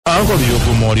Uncle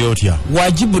Luyuguumo Oliotia.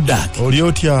 Wajibu dake.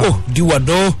 Oliotia. Oh,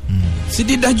 diwado.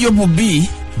 Sidida jobubi.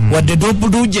 Wadedo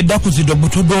buluje daku zido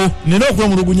butodo. Nino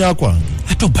okwemulugunya kwange.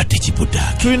 Ato bate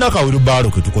chibudake. Tulina kawilubalo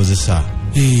ke tukozesa.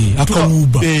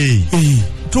 Akawuba.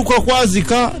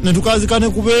 Tukakwazika ne tukazika ne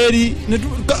kubeeri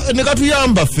ne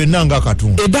katuyamba ffenna nga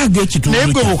katundu. Edage ekitundu.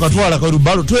 Naye gwe bw'okatwala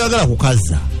kawilubalo toyagala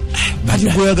kukaza. Kati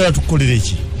gweoyagala tukukolere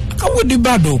ki? Kawudi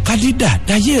bado kadida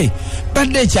naye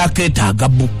badde kyaketaaga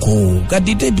buko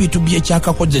kadida ebintu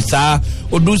byekyakakozesa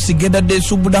odusigenda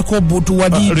desubudako obutu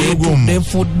wali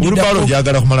Ulubalo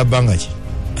gyagala kumala bbanga ki?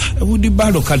 Ewudi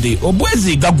bado kade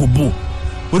obwezi gagubu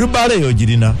Ulubalo eyo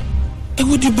girina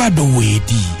ewudi bado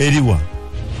wedi eriwa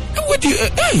ewudi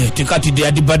tikati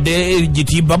de badde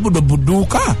gitimba budo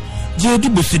buduka jedi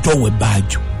busitowe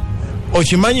baju.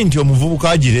 Okimanyi nti omuvubuka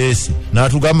agireese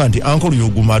n'atugamba nti Uncle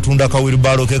Luyuguumo atunda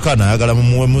kawilibalo ke kana ayagala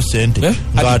mumuwemu ssente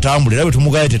ng'atambulira bwe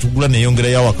tumugaye tetugula neyongera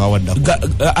yawakawaddako.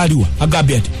 Aliwa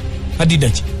agambye ati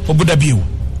adidaki obudabyewo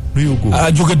Luyuguumo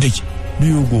ajogeddeki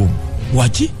Luyuguumo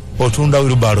waki otunda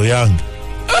wilibalo yange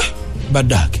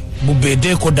badake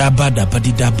bubedeeko dabada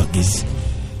badida bagezi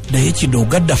naye kino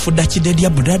ogadda fudda kinerya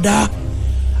budada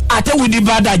ate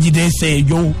wilibada agireese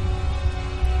eyo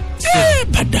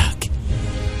badake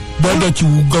bada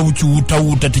kiwuga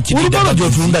ukiwutawuta tekirida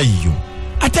gyotunda yiyo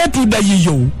ate tunda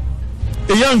yiyo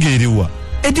eyange eriwa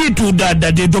edi tunda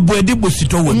dadedo bwedi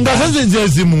busitowe nga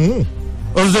zezimu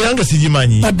ozo yange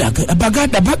sigimanyi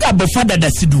baganda bagamba fada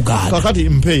dasiduga kakati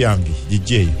mpe yange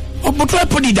jijjeyo omutwe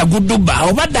pulida guduba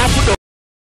obadde afudo